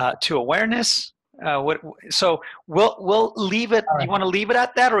 to awareness. So we'll leave it. Right. You want to leave it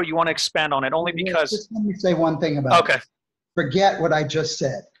at that, or you want to expand on it? Only because. Just let me say one thing about Okay. it. Forget what I just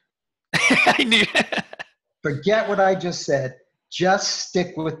said. I knew. Forget what I just said. Just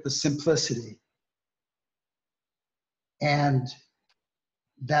stick with the simplicity. And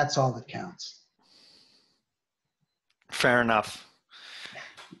that's all that counts. Fair enough.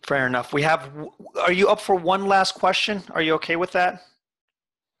 Fair enough. Are you up for one last question? Are you okay with that?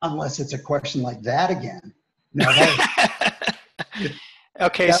 Unless it's a question like that again. No,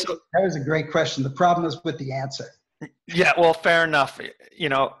 okay. that was a great question. The problem is with the answer. Yeah, well, fair enough.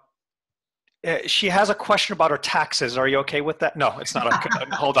 She has a question about her taxes. Are you okay with that? No, it's not.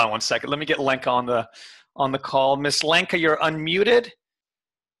 Hold on one second. Let me get Lenka on the call. Miss Lenka, you're unmuted.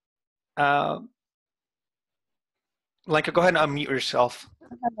 Lenka, go ahead and unmute yourself.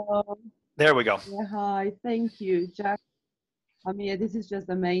 Hello. There we go. Yeah, hi. Thank you, Jack. I mean, this is just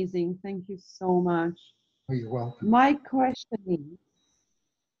amazing. Thank you so much. Oh, you're welcome. My question is,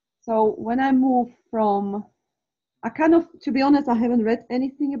 so when I moved from, I kind of, to be honest, I haven't read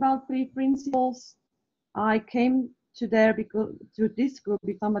anything about three principles. I came to this group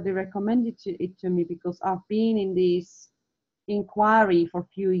because somebody recommended it to me, because I've been in this inquiry for a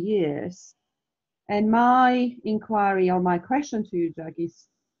few years. And my inquiry, or my question to you, Jack, is,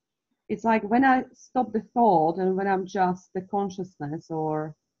 it's like when I stop the thought and when I'm just the consciousness,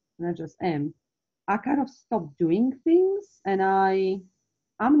 or when I just am, I kind of stop doing things, and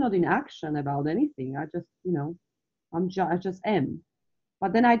I'm not in action about anything. I just, I just am.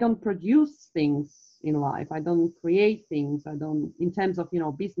 But then I don't produce things in life. I don't create things. I don't, in terms of,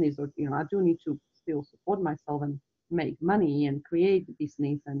 business, or, I do need to still support myself and make money and create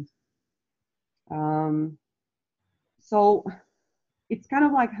business. And so it's kind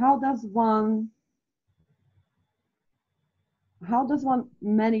of like, how does one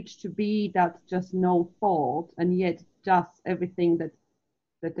manage to be that just no thought, and yet does everything that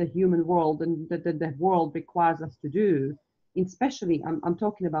the human world and that the world requires us to do? Especially, I'm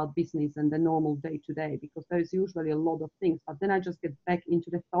talking about business and the normal day to day, because there's usually a lot of things, but then I just get back into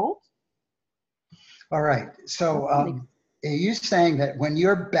the thought. All right. So are you saying that when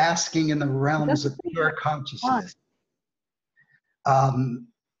you're basking in the realms of pure consciousness,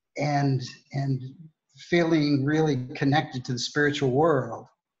 and feeling really connected to the spiritual world,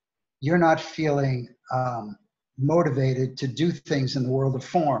 you're not feeling motivated to do things in the world of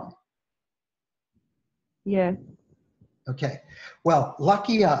form? Yeah. Okay. Well,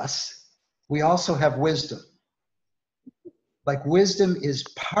 lucky us, we also have wisdom. Like, wisdom is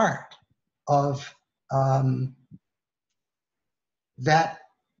part of that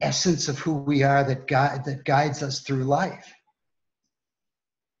essence of who we are that guides us through life.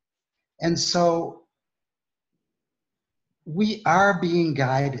 And so we are being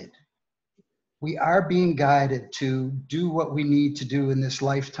guided. We are being guided to do what we need to do in this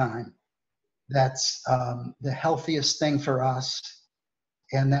lifetime. That's the healthiest thing for us,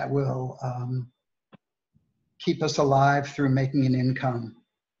 and that will keep us alive through making an income.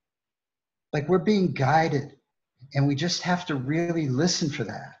 Like, we're being guided, and we just have to really listen for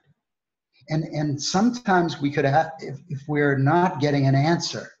that. And sometimes we could, if we're not getting an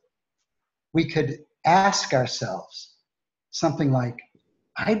answer, we could ask ourselves something like,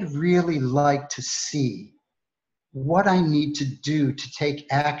 I'd really like to see what I need to do to take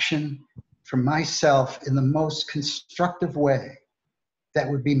action for myself in the most constructive way that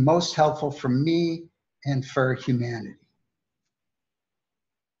would be most helpful for me and for humanity.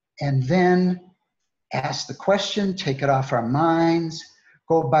 And then ask the question, take it off our minds,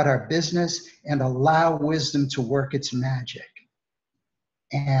 go about our business, and allow wisdom to work its magic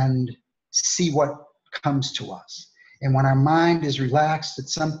and see what comes to us. And when our mind is relaxed, at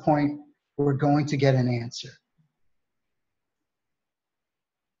some point, we're going to get an answer.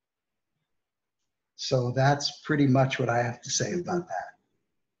 So that's pretty much what I have to say about that.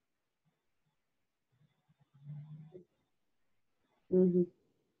 Mm-hmm.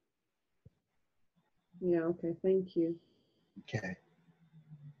 Yeah, okay, thank you. Okay.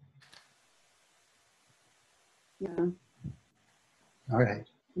 Yeah. All right.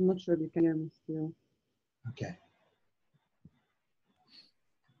 I'm not sure if you can hear me still. Okay.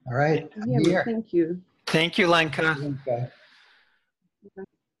 All right. Yeah, I'm here. thank you. Thank you, Lenka. Okay.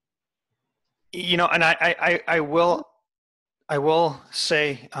 You know, and I will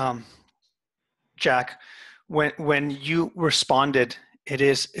say, Jack, when you responded,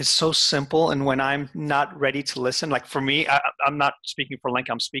 it's so simple. And when I'm not ready to listen, like for me, I'm not speaking for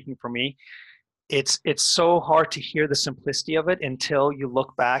Lenka, I'm speaking for me. It's so hard to hear the simplicity of it until you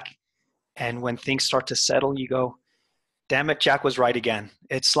look back, and when things start to settle, you go, damn it, Jack was right again.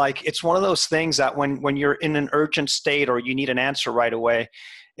 It's like, it's one of those things that when you're in an urgent state or you need an answer right away,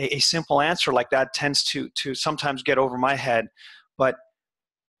 a simple answer like that tends to sometimes get over my head. But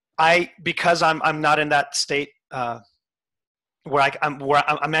because I'm not in that state where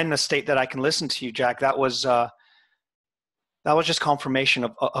I'm in a state that I can listen to you, Jack. That was just confirmation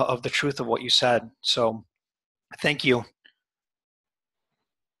of the truth of what you said. So thank you.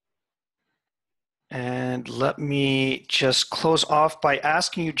 And let me just close off by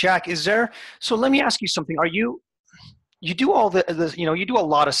asking you, Jack, so let me ask you something. You do all you do a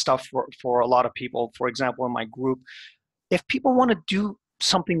lot of stuff for a lot of people. For example, in my group, if people want to do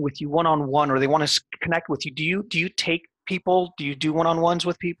something with you one-on-one, or they want to connect with you, do you take people? Do you do one-on-ones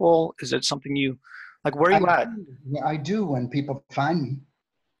with people? Is it something you, like, where are you at? Yeah, I do when people find me.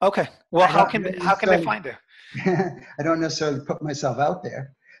 Okay. Well, how can they find you? I don't necessarily put myself out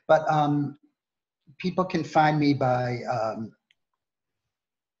there, but people can find me by,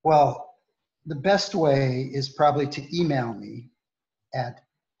 well, the best way is probably to email me at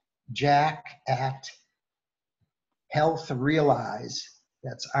jack@healthrealize,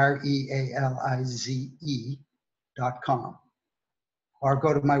 that's REALIZE.com, or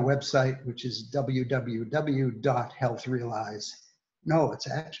go to my website, which is www.healthrealize. No, it's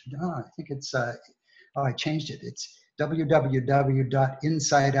actually, no, I think it's, I changed it. It's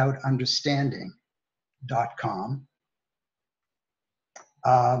www.insideoutunderstanding.com,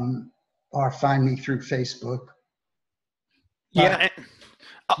 or find me through Facebook. Yeah,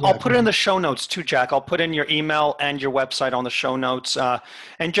 I'll put it in the show notes too, Jack. I'll put in your email and your website on the show notes.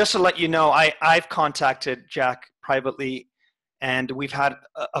 And just to let you know, I've contacted Jack privately, and we've had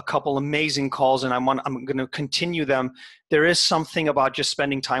a couple amazing calls, and I'm going to continue them. There is something about just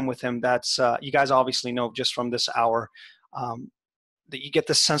spending time with him that's, you guys obviously know just from this hour, that you get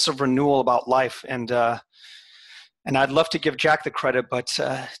this sense of renewal about life. And I'd love to give Jack the credit, but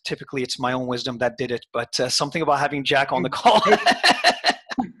typically it's my own wisdom that did it. But something about having Jack on the call,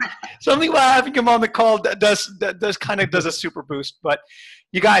 something about having him on the call does a super boost. But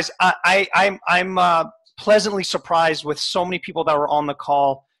you guys, I'm pleasantly surprised with so many people that were on the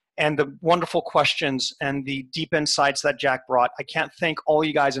call, and the wonderful questions and the deep insights that Jack brought. I can't thank all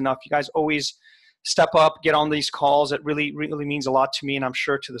you guys enough. You guys always step up, get on these calls. It really, really means a lot to me, and I'm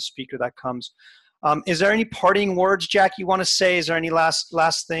sure to the speaker that comes. Is there any parting words, Jack, you want to say? Is there any last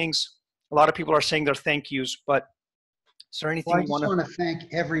things? A lot of people are saying their thank yous, but is there anything you want to? I just want to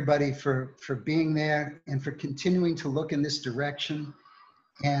thank everybody for being there and for continuing to look in this direction,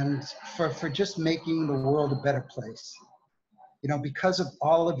 and for just making the world a better place. You know, because of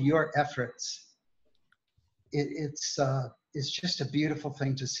all of your efforts, it's just a beautiful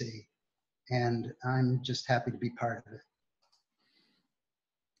thing to see, and I'm just happy to be part of it.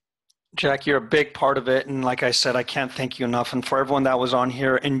 Jack, you're a big part of it. And like I said, I can't thank you enough. And for everyone that was on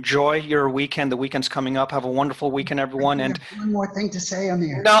here, enjoy your weekend. The weekend's coming up. Have a wonderful weekend, everyone. I And have one more thing to say,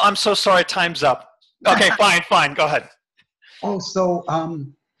 Amir. no, I'm so sorry. Time's up. Okay, fine. Go ahead. Oh, so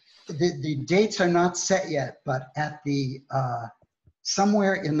the dates are not set yet, but at the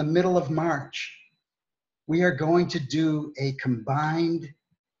somewhere in the middle of March, we are going to do a combined,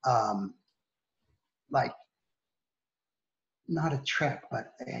 like, not a trek,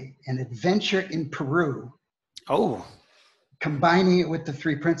 but an adventure in Peru. Oh. Combining it with the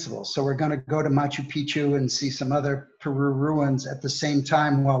three principles. So we're going to go to Machu Picchu and see some other Peru ruins at the same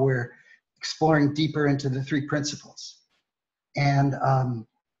time while we're exploring deeper into the three principles. And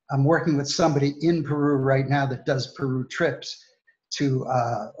I'm working with somebody in Peru right now that does Peru trips to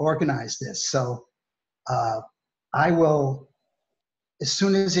organize this. So I will, as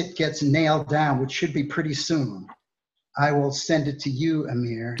soon as it gets nailed down, which should be pretty soon, I will send it to you,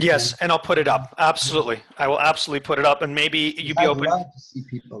 Amir. Yes, and I'll put it up. Absolutely. I will absolutely put it up, and maybe you'd be open. I'd love to see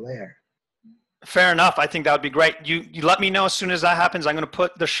people there. Fair enough. I think that would be great. You let me know as soon as that happens. I'm going to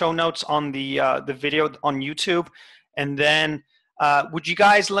put the show notes on the video on YouTube. And then would you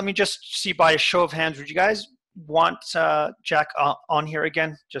guys, let me just see by a show of hands, would you guys want Jack on here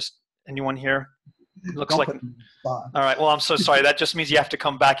again? Just anyone here? Looks like. All right. Well, I'm so sorry. That just means you have to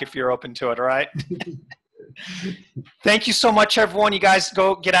come back if you're open to it. All right. Thank you so much, everyone. You guys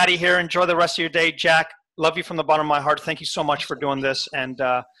go get out of here. Enjoy the rest of your day. Jack, love you from the bottom of my heart. Thank you so much for doing this. And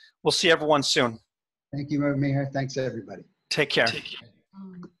we'll see everyone soon. Thank you, Amir. Thanks, everybody. Take care.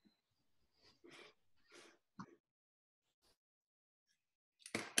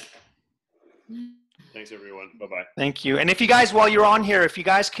 Thanks, everyone. Bye-bye. Thank you. And if you guys, while you're on here, if you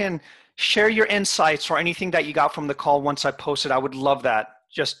guys can share your insights or anything that you got from the call once I post it, I would love that.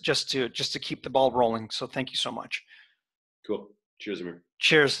 Just to keep the ball rolling. So thank you so much. Cool. Cheers, Amir.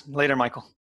 Cheers. Later, Michael.